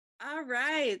All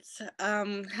right.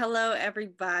 Hello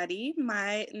everybody.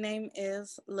 My name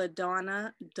is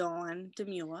LaDonna Dawn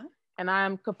Demua. And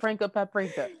I'm Kaprinka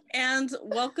Paprika. And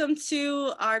welcome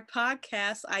to our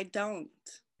podcast, I Don't.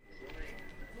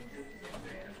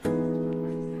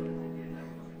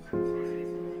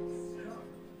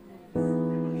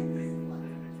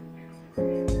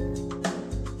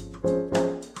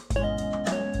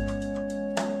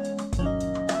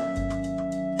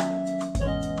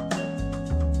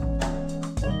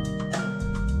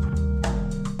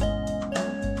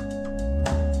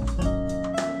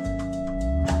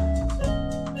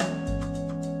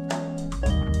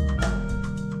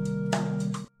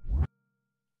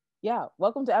 Yeah,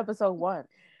 welcome to episode 1.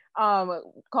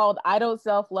 Called I Don't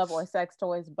Self-Love or Sex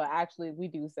Toys, but actually we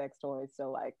do sex toys,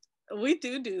 so we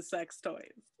do sex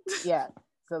toys. Yeah,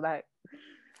 so that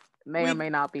may or may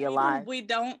not be a lie. We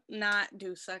don't not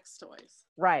do sex toys.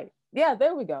 Right. Yeah,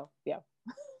 there we go. Yeah.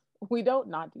 We don't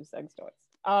not do sex toys.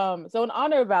 So in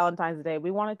honor of Valentine's Day,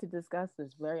 we wanted to discuss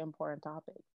this very important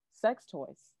topic. Sex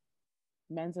toys.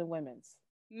 Men's and women's.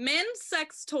 Men's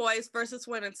sex toys versus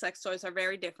women's sex toys are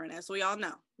very different, as we all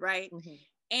know, right? Mm-hmm.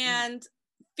 And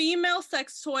female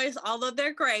sex toys, although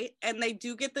they're great and they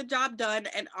do get the job done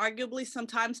and arguably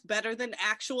sometimes better than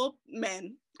actual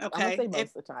men, okay? I'm gonna say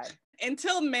most of the time.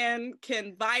 Until men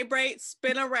can vibrate,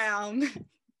 spin around,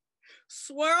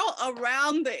 swirl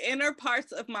around the inner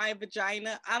parts of my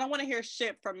vagina, I don't want to hear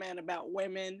shit from men about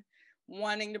women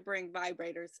wanting to bring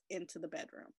vibrators into the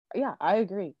bedroom. Yeah, I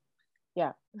agree.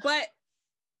 Yeah. But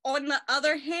on the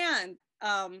other hand,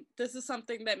 this is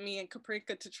something that me and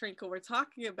Kaprinka Tatrinka were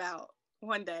talking about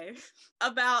one day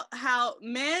about how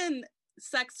men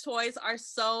sex toys are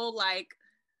so like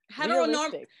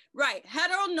heteronormative, right?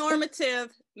 Heteronormative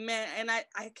men, and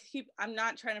I'm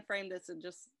not trying to frame this and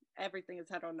just everything is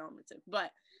heteronormative,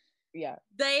 but yeah,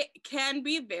 they can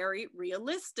be very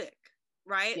realistic,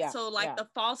 right? Yeah, so like the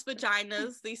false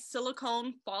vaginas, these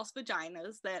silicone false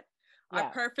vaginas that are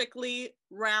perfectly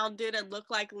rounded and look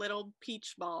like little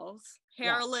peach balls,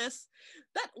 hairless.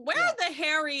 Where are the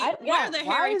hairy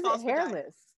false hairless?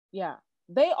 Vaginas? Yeah.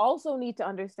 They also need to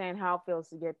understand how it feels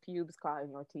to get pubes caught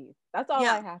in your teeth. That's all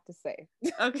I have to say.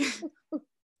 Okay.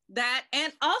 That,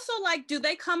 and also like, do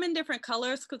they come in different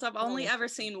colors? Because I've only ever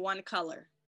seen one color.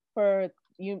 For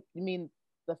you mean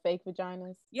the fake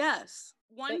vaginas? Yes.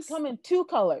 They come in 2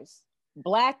 colors,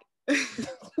 black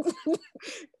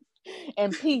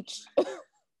and peach.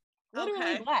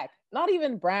 Literally black, not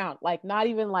even brown, like not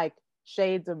even like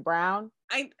shades of brown.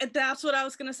 That's what I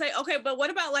was gonna say. Okay, but what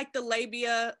about like the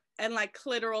labia and like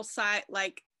clitoral side,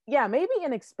 like? Yeah, maybe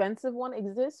an expensive one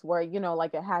exists where, you know,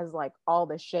 like it has like all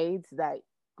the shades that,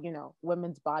 you know,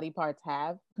 women's body parts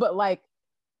have, but like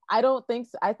I don't think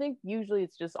so. I think usually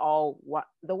it's just all what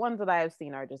the ones that I have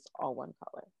seen are just all one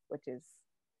color, which is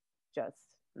just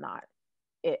not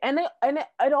it. And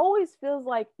it always feels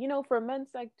like, you know, for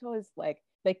men's sex toys, like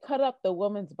they cut up the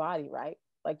woman's body, right?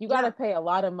 Like you got to pay a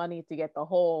lot of money to get the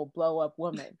whole blow up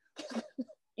woman.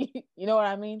 You know what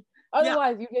I mean?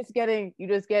 Otherwise, you're just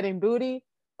getting booty,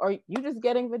 or you just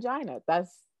getting vagina.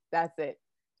 That's it.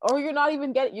 Or you're not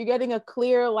even you're getting a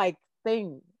clear like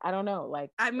thing. I don't know. Like,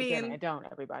 I mean, again, I don't.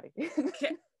 Everybody.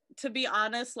 To be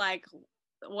honest, like,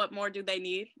 what more do they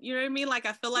need? You know what I mean? Like,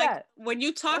 I feel like when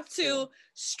you talk to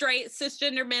straight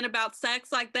cisgender men about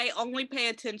sex, like they only pay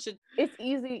attention. It's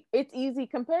easy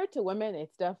compared to women.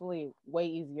 It's definitely way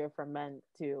easier for men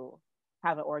to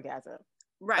have an orgasm.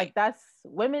 Right. Like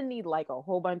women need like a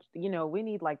whole bunch, you know, we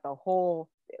need like the whole,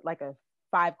 like a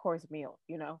 5-course meal,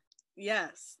 you know?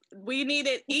 Yes. We need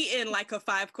it eaten like a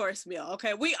 5-course meal.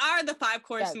 Okay. We are the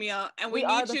 5-course meal, and we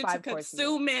need you to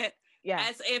consume it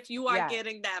as if you are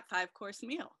getting that 5-course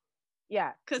meal.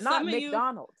 Yeah. Because not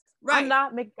McDonald's. Right. I'm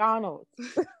not McDonald's.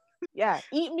 Yeah.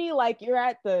 Eat me like you're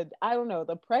at the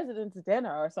president's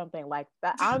dinner or something like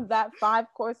that. I'm that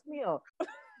 5-course meal.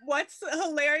 What's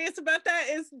hilarious about that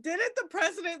is, didn't the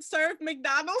president serve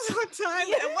McDonald's one time?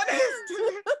 Yeah. And what is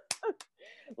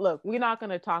Look, we're not going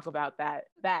to talk about that.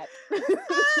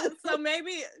 So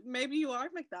maybe you are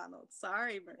McDonald's.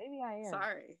 Sorry. Maybe I am.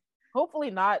 Sorry.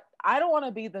 Hopefully not. I don't want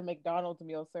to be the McDonald's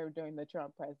meal served during the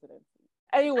Trump presidency.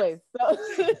 Anyways,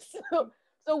 so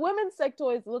women's sex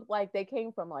toys look like they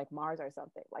came from like Mars or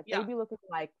something. Like they be looking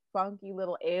like funky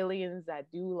little aliens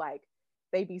that do like,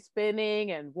 they be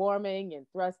spinning and warming and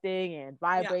thrusting and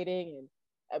vibrating,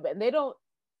 and they don't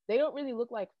really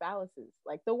look like phalluses.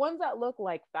 Like the ones that look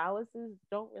like phalluses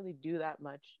don't really do that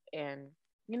much, and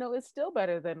you know, it's still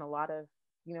better than a lot of,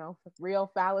 you know,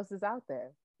 real phalluses out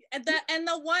there. And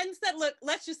the ones that look,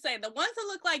 let's just say the ones that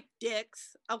look like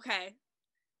dicks, okay,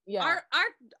 Yeah. are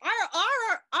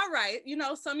all right. You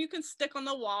know, some you can stick on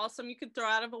the wall, some you can throw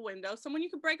out of a window, someone you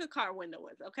can break a car window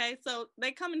with. Okay, so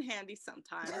they come in handy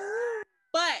sometimes.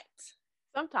 But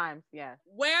sometimes, yeah.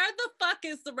 Where the fuck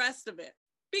is the rest of it?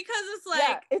 Because it's like,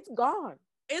 yeah, it's gone.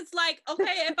 It's like,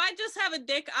 okay, if I just have a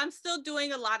dick, I'm still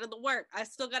doing a lot of the work. I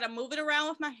still got to move it around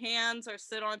with my hands or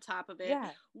sit on top of it. Yeah.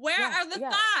 Where are the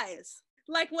thighs?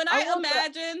 Like when I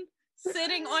imagine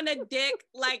sitting on a dick,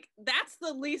 like that's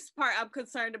the least part I'm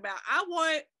concerned about. I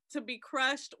want to be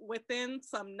crushed within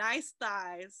some nice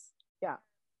thighs. Yeah.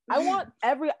 I want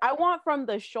from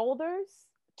the shoulders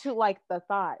to like the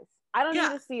thighs. I don't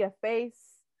need to see a face.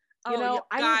 You know,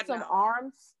 I need some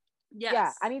arms. Yes.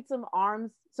 Yeah, I need some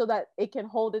arms so that it can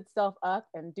hold itself up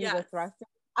and do the thrusting.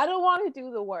 I don't want to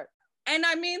do the work. And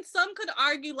I mean, some could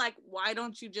argue like, why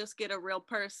don't you just get a real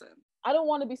person? I don't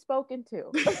want to be spoken to.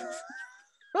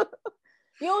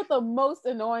 You know what the most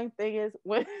annoying thing is?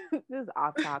 When this is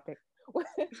off topic.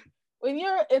 When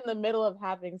you're in the middle of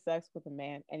having sex with a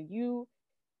man and you're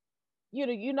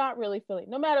not really feeling,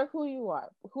 no matter who you are,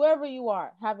 whoever you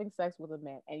are, having sex with a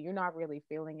man and you're not really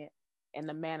feeling it, and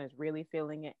the man is really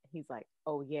feeling it, he's like,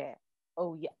 oh yeah,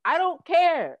 I don't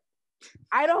care,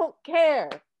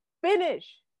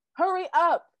 finish, hurry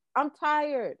up, I'm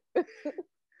tired. But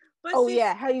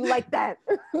yeah, how you like that?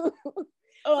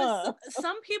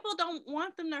 Some people don't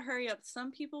want them to hurry up.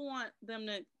 Some people want them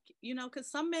to, because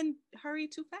some men hurry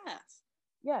too fast.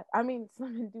 Yeah, I mean,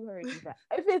 some men do hurry too fast.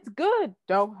 If it's good,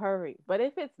 don't hurry. But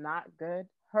if it's not good,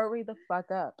 hurry the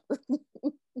fuck up.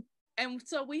 And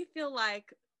so we feel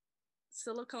like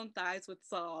silicone thighs would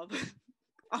solve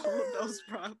all of those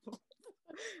problems.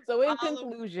 So in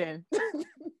conclusion,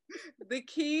 the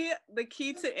key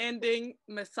to ending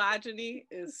misogyny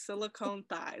is silicone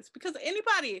thighs, because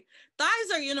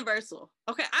thighs are universal.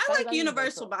 Okay, I like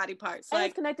universal body parts. And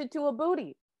it's connected to a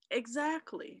booty.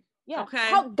 Exactly. Yeah. Okay.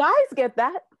 How guys get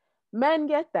that? Men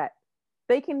get that.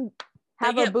 They can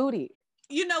have a booty.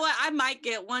 You know what? I might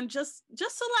get one just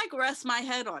to like rest my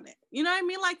head on it. You know what I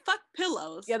mean? Like fuck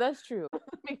pillows. Yeah, that's true.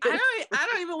 I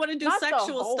don't even want to do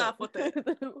sexual stuff with it.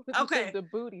 Okay. The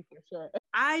booty for sure.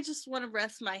 I just want to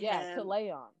rest my head. Yeah, to lay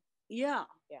on. Yeah.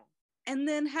 Yeah. And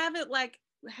then have it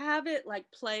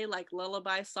play like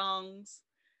lullaby songs.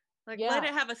 Like let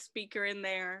it have a speaker in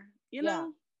there, you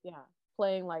know? Yeah.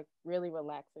 Playing like really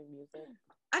relaxing music.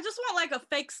 I just want like a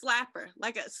fake slapper,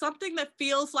 like something that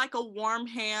feels like a warm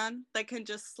hand that can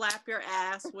just slap your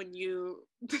ass when you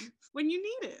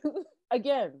need it.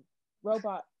 Again,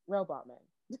 robot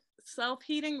men.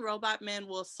 Self-heating robot men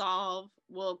will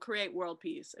create world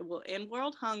peace. It will end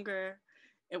world hunger.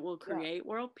 It will create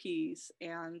world peace,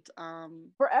 and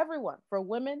for everyone, for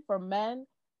women, for men,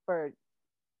 for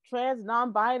trans,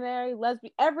 non-binary,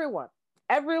 lesbian, everyone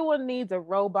needs a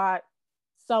robot,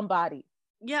 somebody.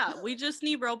 Yeah, we just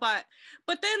need robot.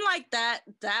 But then like that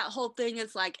whole thing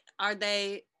is like, are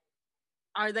they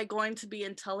going to be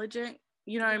intelligent?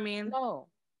 You know what I mean? No,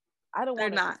 I don't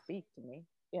want it to speak to me.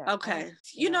 Yeah. Okay.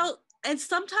 And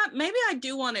sometimes maybe I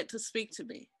do want it to speak to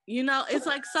me. It's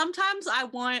like sometimes I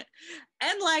want,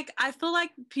 and like I feel like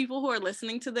people who are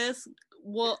listening to this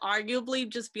will arguably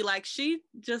just be like, she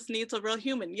just needs a real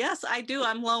human. Yes, I do.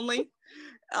 I'm lonely.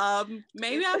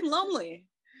 Maybe I'm lonely.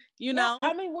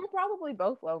 I mean, we're probably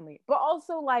both lonely, but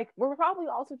also like we're probably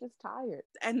also just tired.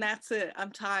 And that's it.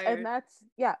 I'm tired. And that's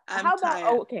how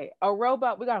about tired. A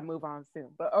robot? We gotta move on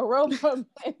soon, but a robot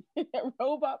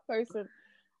person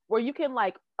where you can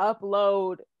like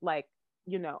upload like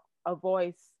a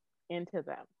voice into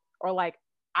them, or like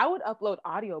I would upload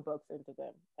audiobooks into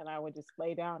them, and I would just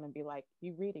lay down and be like,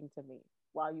 "You reading to me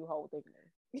while you holding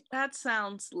me." That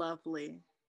sounds lovely.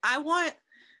 I want,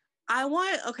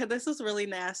 okay, this is really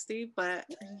nasty, but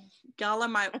y'all are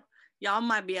my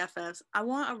BFFs. I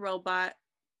want a robot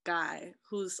guy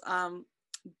whose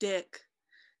dick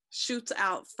shoots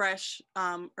out fresh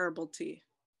herbal tea.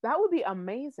 That would be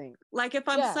amazing. Like if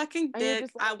I'm sucking dick,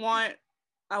 like,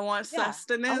 I want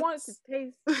sustenance. I want it to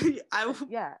taste.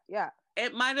 Yeah.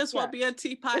 It might as well be a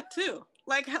teapot too.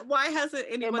 Like why hasn't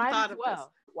anyone thought of this?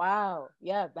 Wow.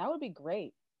 Yeah, that would be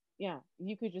great. Yeah,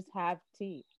 you could just have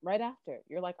tea right after.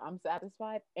 You're like, I'm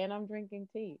satisfied and I'm drinking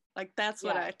tea. Like that's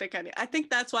what I think I need. I think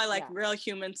that's why like real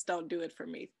humans don't do it for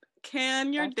me.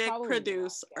 Can your dick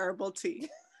produce herbal tea?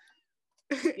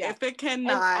 If it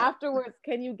cannot. And afterwards,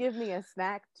 can you give me a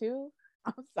snack too?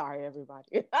 I'm sorry,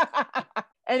 everybody.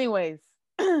 Anyways,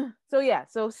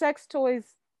 so sex toys,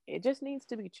 it just needs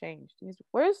to be changed.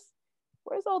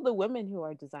 Where's all the women who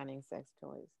are designing sex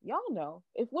toys? Y'all know,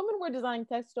 if women were designing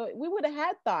sex toys, we would have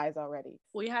had thighs already.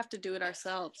 We have to do it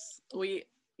ourselves.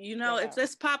 If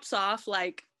this pops off,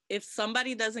 like if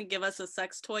somebody doesn't give us a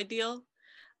sex toy deal,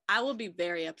 I will be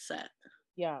very upset.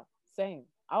 Yeah, same.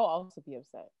 I'll also be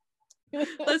upset.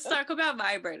 Let's talk about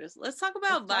vibrators. Let's talk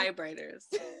about vibrators.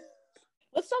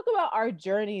 Let's talk about our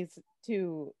journeys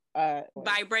to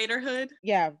vibratorhood.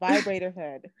 Yeah,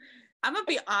 vibratorhood. I'm gonna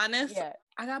be honest. Yeah.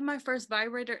 I got my first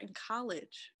vibrator in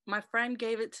college. My friend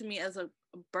gave it to me as a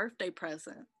birthday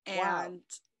present, and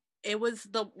it was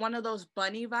one of those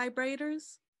bunny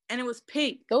vibrators, and it was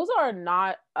pink. Those are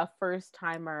not a first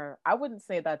timer. I wouldn't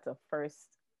say that's a first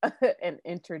an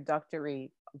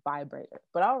introductory vibrator,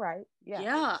 but all right.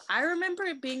 Yeah, I remember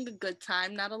it being a good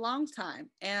time, not a long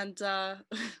time, and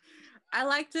I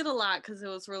liked it a lot because it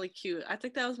was really cute. I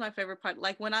think that was my favorite part.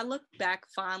 Like when I look back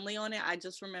fondly on it, I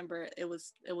just remember it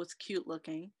was cute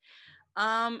looking.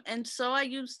 And so I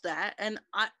used that, and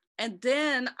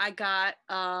then I got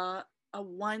a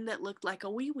one that looked like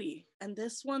a wee wee, and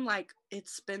this one, like, it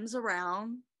spins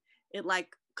around. It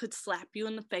like could slap you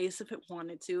in the face if it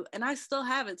wanted to, and I still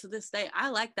have it to this day. I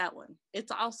like that one.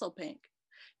 It's also pink.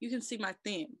 You can see my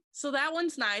theme. So that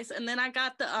one's nice. And then I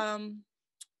got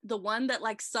the one that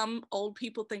like some old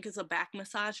people think is a back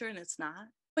massager, and it's not.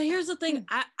 But here's the thing,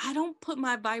 I don't put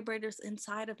my vibrators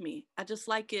inside of me. I just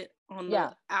like it on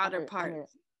the outer part.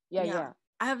 Yeah.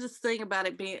 I have this thing about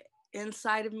it being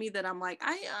inside of me that I'm like,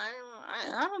 I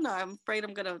don't know. I'm afraid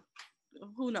I'm gonna,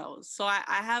 who knows? So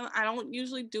I don't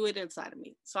usually do it inside of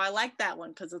me. So I like that one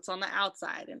because it's on the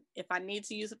outside. And if I need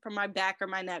to use it for my back or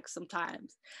my neck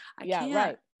sometimes, I can.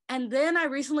 Right. And then I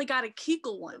recently got a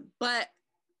Kegel one, but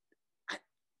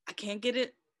I can't get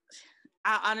it.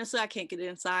 Honestly, I can't get it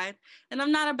inside. And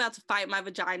I'm not about to fight my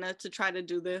vagina to try to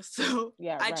do this. So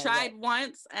I tried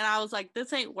once and I was like,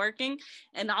 this ain't working.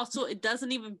 And also it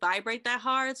doesn't even vibrate that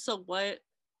hard. So what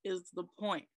is the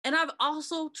point? And I've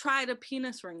also tried a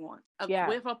penis ring one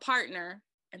with a partner.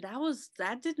 And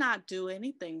that did not do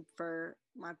anything for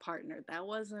my partner.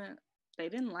 They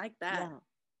didn't like that. Yeah.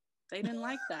 They didn't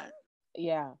like that.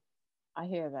 Yeah, I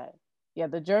hear that. Yeah,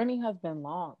 the journey has been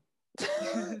long.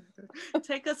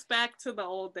 Take us back to the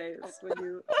old days when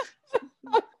you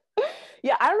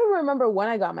Yeah, I don't remember when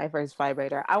I got my first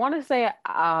vibrator. I want to say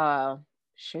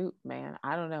shoot, man,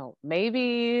 I don't know,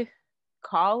 maybe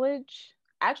college.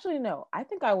 Actually, no, I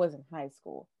think I was in high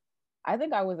school.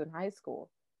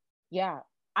 Yeah,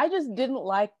 I just didn't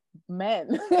like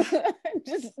men.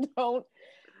 Just don't.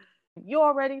 You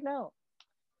already know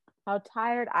how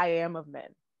tired I am of men.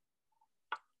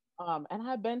 And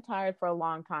I've been tired for a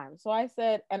long time. So I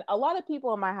said, and a lot of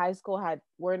people in my high school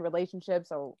were in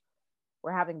relationships or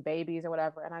were having babies or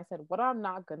whatever. And I said, what I'm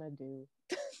not gonna do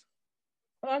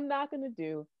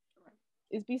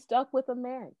is be stuck with a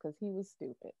man because he was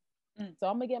stupid. So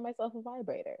I'm gonna get myself a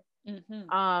vibrator.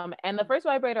 Mm-hmm. And the first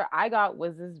vibrator I got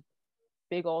was this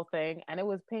big old thing, and it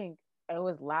was pink. It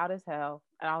was loud as hell,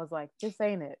 and I was like, this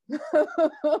ain't it.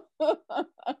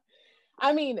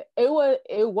 I mean, it was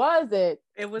it,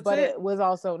 but it was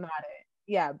also not it.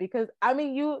 Yeah, because I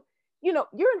mean, you know,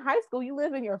 you're in high school, you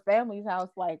live in your family's house,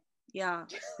 like, yeah.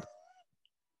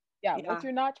 What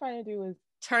you're not trying to do is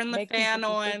turn the fan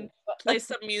on, play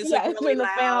some music really turn the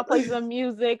loud. fan on, play some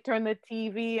music, turn the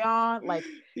TV on, like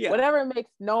whatever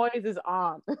makes noise is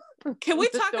on. Can we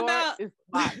talk about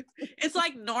it's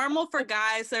like normal for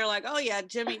guys, they're like, oh yeah,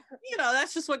 Jimmy, you know,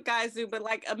 that's just what guys do. But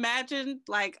like, imagine,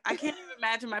 like, I can't even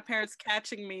imagine my parents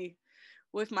catching me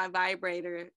with my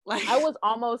vibrator. Like, I was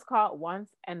almost caught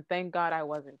once, and thank God I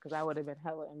wasn't, because I would have been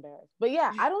hella embarrassed. But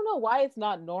yeah, I don't know why it's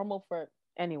not normal for,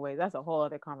 anyways, that's a whole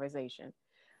other conversation.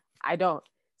 I don't.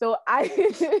 So I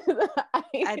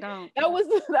don't. That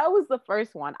was the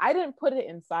first one. I didn't put it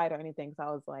inside or anything, so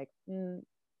I was like,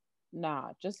 nah,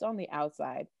 just on the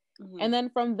outside. Mm-hmm. And then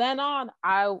from then on,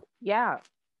 I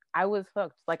was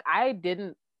hooked. Like, I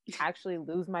didn't actually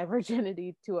lose my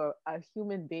virginity to a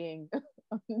human being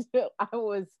until I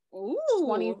was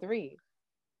 23.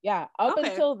 Yeah, up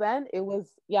until then, it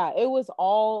was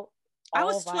all I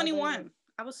was 21.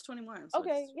 I was 21. So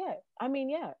okay, yeah. I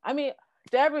mean,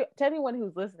 to anyone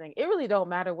who's listening, it really don't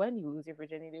matter when you lose your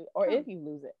virginity or if you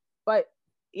lose it. But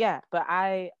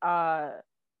I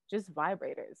just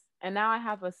vibrators. And now I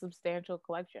have a substantial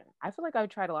collection. I feel like I've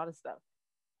tried a lot of stuff.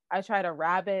 I tried a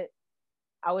rabbit.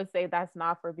 I would say that's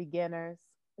not for beginners,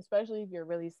 especially if you're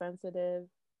really sensitive.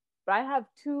 But I have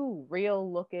two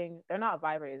real looking, they're not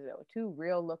vibrators though, two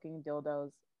real looking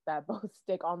dildos that both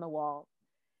stick on the wall.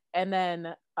 And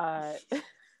then I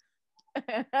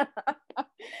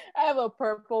have a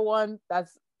purple one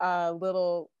that's a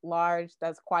little large,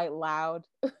 that's quite loud.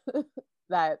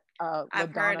 That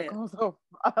Madonna calls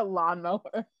a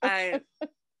lawnmower.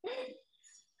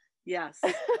 Yes.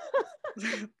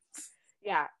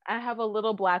 Yeah, I have a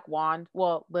little black wand.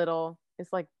 Well, little.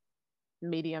 It's like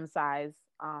medium size.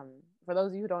 For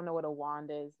those of you who don't know what a wand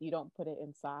is, you don't put it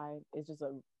inside. It's just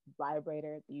a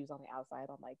vibrator to use on the outside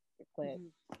on like your clit.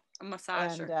 A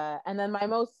massager. And then my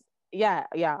most a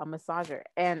massager,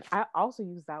 and I also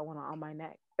use that one on my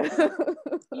neck.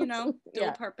 You know, dual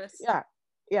Yeah, purpose. yeah,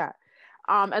 yeah.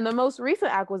 And the most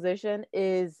recent acquisition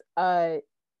is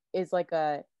like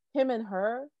a him and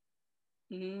her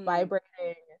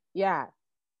vibrating. Yeah,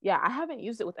 yeah. I haven't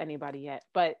used it with anybody yet,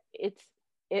 but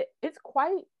it's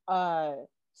quite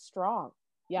strong.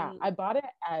 Yeah, I bought it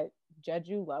at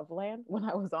Jeju Loveland when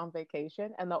I was on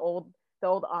vacation, and the old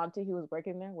auntie who was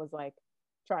working there was like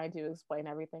trying to explain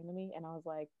everything to me, and I was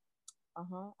like,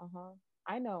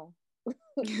 I know.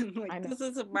 Like, I know. this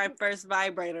isn't my first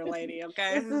vibrator, lady.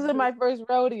 Okay. This isn't my first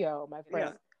rodeo, my friend.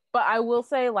 Yeah. But I will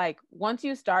say, like, once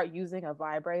you start using a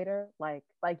vibrator, like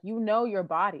you know your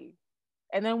body.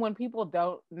 And then when people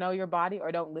don't know your body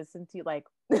or don't listen to you, like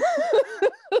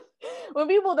when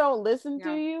people don't listen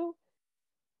to you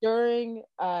during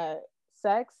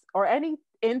sex or any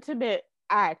intimate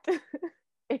act,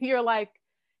 you're like,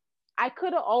 I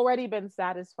could have already been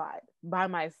satisfied by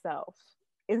myself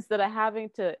instead of having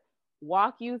to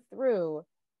walk you through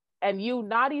and you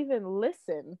not even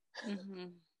listen.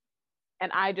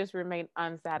 And I just remain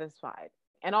unsatisfied.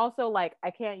 And also, like, I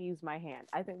can't use my hand.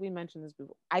 I think we mentioned this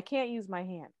before. I can't use my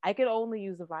hand. I could only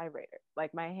use a vibrator.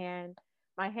 Like my hand,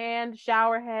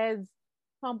 shower heads,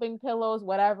 pumping pillows,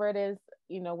 whatever it is.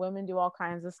 You know, women do all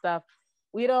kinds of stuff.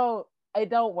 It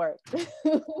don't work.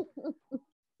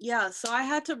 Yeah, so I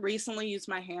had to recently use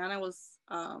my hand. I was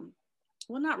well,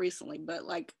 not recently, but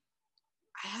like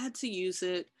I had to use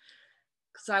it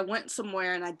because I went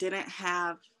somewhere and I didn't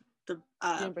have the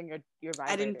you didn't bring your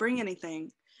vibrator. I didn't bring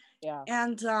anything. Yeah.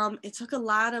 And it took a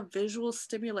lot of visual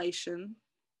stimulation,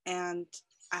 and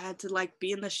I had to like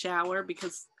be in the shower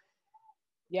because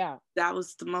that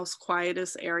was the most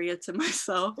quietest area to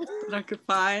myself that I could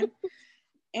find.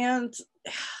 And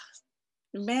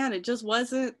man, it just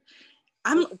wasn't.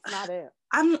 It's not it.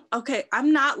 I'm okay.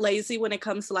 I'm not lazy when it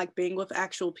comes to like being with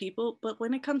actual people, but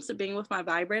when it comes to being with my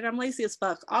vibrator, I'm lazy as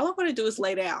fuck. All I want to do is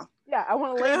lay down. Yeah, I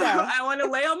want to lay down. I want to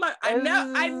lay on my.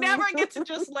 I never get to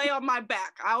just lay on my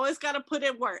back. I always got to put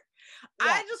in work.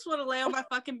 Yeah. I just want to lay on my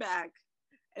fucking back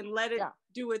and let it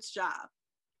do its job.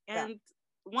 And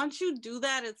once you do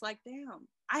that, it's like, damn.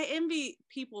 I envy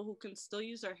people who can still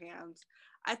use their hands.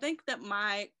 I think that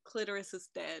my clitoris is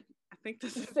dead. I think the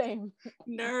same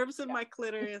nerves in my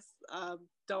clitoris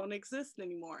don't exist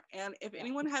anymore. And if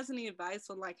anyone has any advice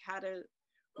on like how to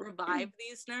revive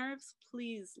these nerves,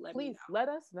 please let me know. Let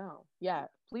us know. Yeah,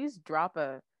 please drop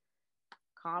a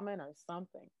comment or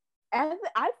something. And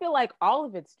I feel like all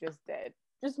of it's just dead.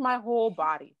 Just my whole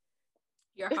body.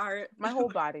 Your heart. My whole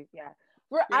body. Yeah.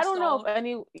 I don't know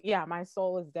if my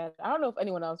soul is dead. I don't know if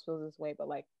anyone else feels this way, but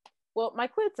like, well, my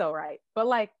clit's all right. But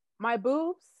like my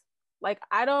boobs, like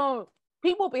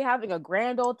people be having a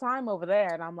grand old time over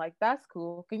there. And I'm like, that's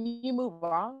cool. Can you move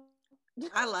on?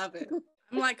 I love it.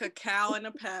 I'm like a cow and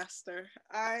a pastor.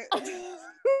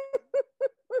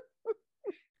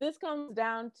 This comes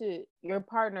down to your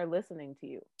partner listening to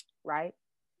you, right?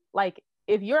 Like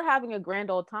if you're having a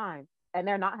grand old time and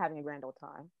they're not having a grand old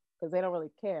time because they don't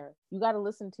really care, you got to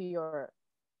listen to your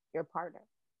partner.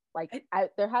 Like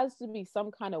there has to be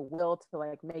some kind of will to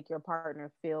like make your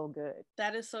partner feel good.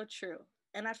 That is so true.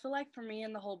 And I feel like for me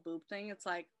in the whole boob thing, it's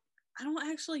like I don't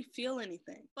actually feel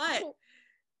anything. But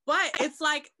it's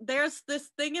like there's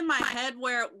this thing in my head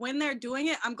where when they're doing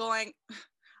it, I'm going,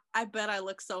 I bet I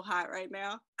look so hot right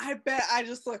now. I bet I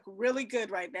just look really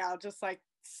good right now, just like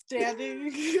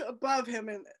standing above him,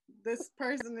 and this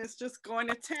person is just going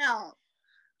to town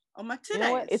on my titties. You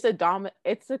know what?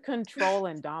 It's a control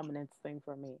and dominance thing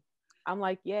for me. I'm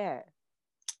like, yeah.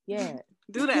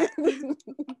 Do that.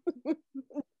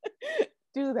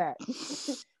 Do that.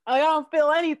 I don't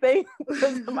feel anything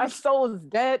because my soul is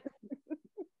dead.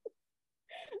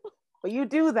 But you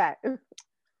do that.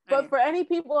 But for any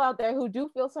people out there who do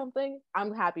feel something,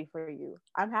 I'm happy for you.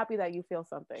 I'm happy that you feel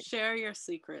something. Share your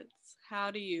secrets.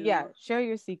 How do you? Yeah, share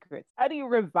your secrets. How do you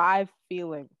revive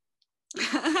feeling?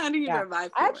 How do you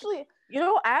revive feeling?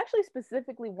 I actually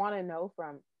specifically want to know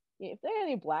from, if there are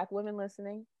any Black women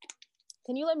listening,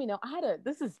 can you let me know?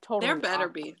 This is totally. There better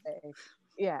be.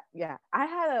 Yeah. I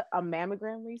had a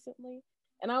mammogram recently,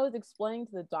 and I was explaining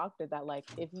to the doctor that like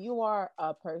if you are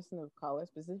a person of color,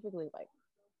 specifically like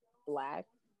Black,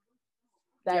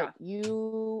 that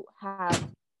you have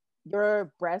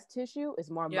your breast tissue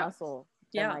is more muscle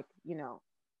than like,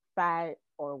 fat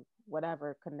or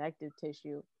whatever connective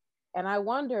tissue. And I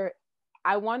wonder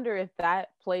if that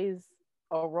plays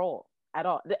a role at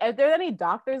all. If there's any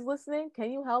doctors listening,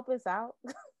 can you help us out?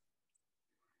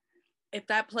 If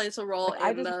that plays a role Like, I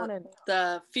in just want to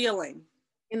the feeling.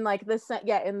 in like the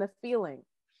in the feeling,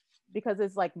 because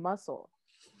it's like muscle,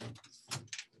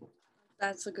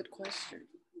 That's a good question.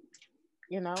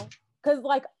 you know, because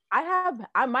like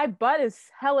my butt is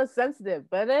hella sensitive,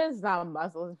 but it is not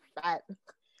muscle, it's fat.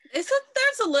 There's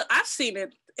a little, I've seen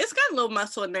it. It's got a little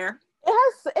muscle in there.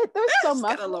 There's some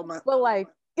Got a muscle, little muscle. but like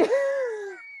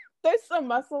there's some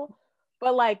muscle,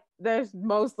 but like there's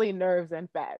mostly nerves and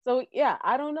fat. So yeah,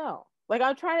 I don't know. Like,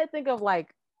 I'm trying to think of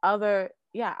like other,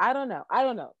 yeah, I don't know.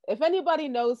 If anybody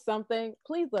knows something,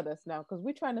 please let us know, because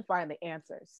we're trying to find the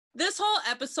answers. This whole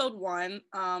episode 1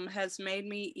 has made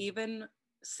me even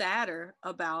sadder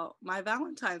about my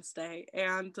Valentine's Day.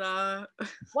 And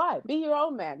Why? Be your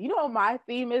own man. You know what my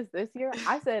theme is this year?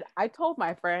 I told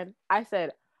my friend, I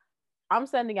said, I'm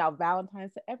sending out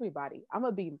Valentine's to everybody. I'm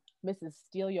gonna be Mrs.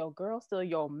 Steal Your Girl, Steal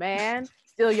Your Man,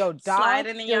 Steal Your Dog,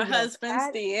 sliding in your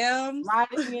husband's DMs,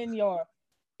 sliding in your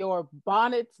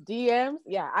bonnet's DMs.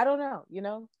 Yeah, I don't know. You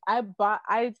know, I'm gonna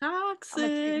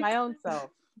treat my own self.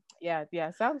 Yeah,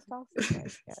 sounds toxic.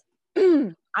 Right?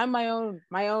 Yeah. I'm my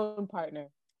own partner.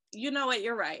 You know what?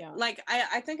 You're right. Yeah. Like,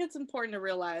 I think it's important to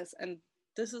realize, and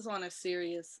this is on a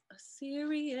serious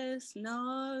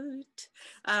note.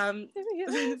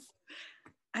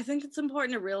 I think it's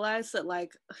important to realize that,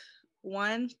 like,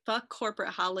 one, fuck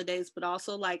corporate holidays, but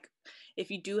also, like, if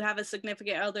you do have a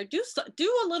significant other, do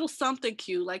a little something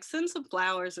cute, like send some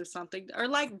flowers or something, or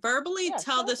like verbally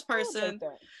tell this person,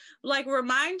 like,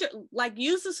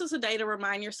 use this as a day to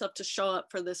remind yourself to show up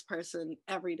for this person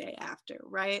every day after,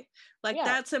 right? Like,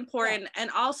 that's important.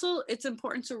 And also, it's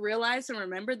important to realize and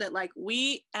remember that, like,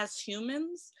 we as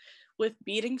humans with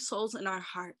beating souls in our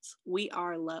hearts, we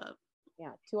are love.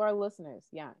 Yeah, to our listeners,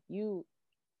 you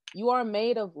are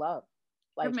made of love.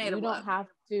 Like,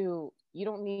 you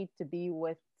don't need to be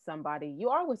with somebody. You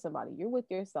are with somebody. You're with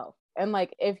yourself. And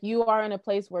like, if you are in a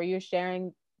place where you're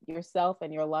sharing yourself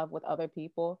and your love with other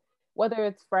people, whether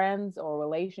it's friends or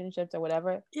relationships or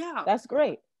whatever, that's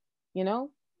great. You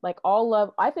know, like, all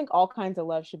love, I think all kinds of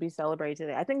love should be celebrated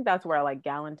today. I think that's where like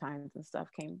Galentine's and stuff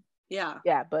came. Yeah,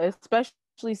 but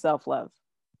especially self-love.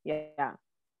 Yeah.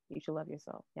 You should love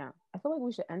yourself. Yeah. I feel like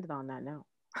we should end it on that note.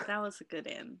 That was a good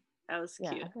end. That was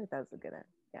cute. I think that was a good end.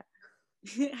 Yeah.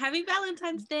 Happy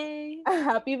Valentine's Day.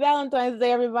 Happy Valentine's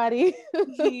Day, everybody.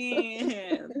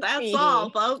 Yeah, that's all,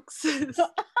 folks.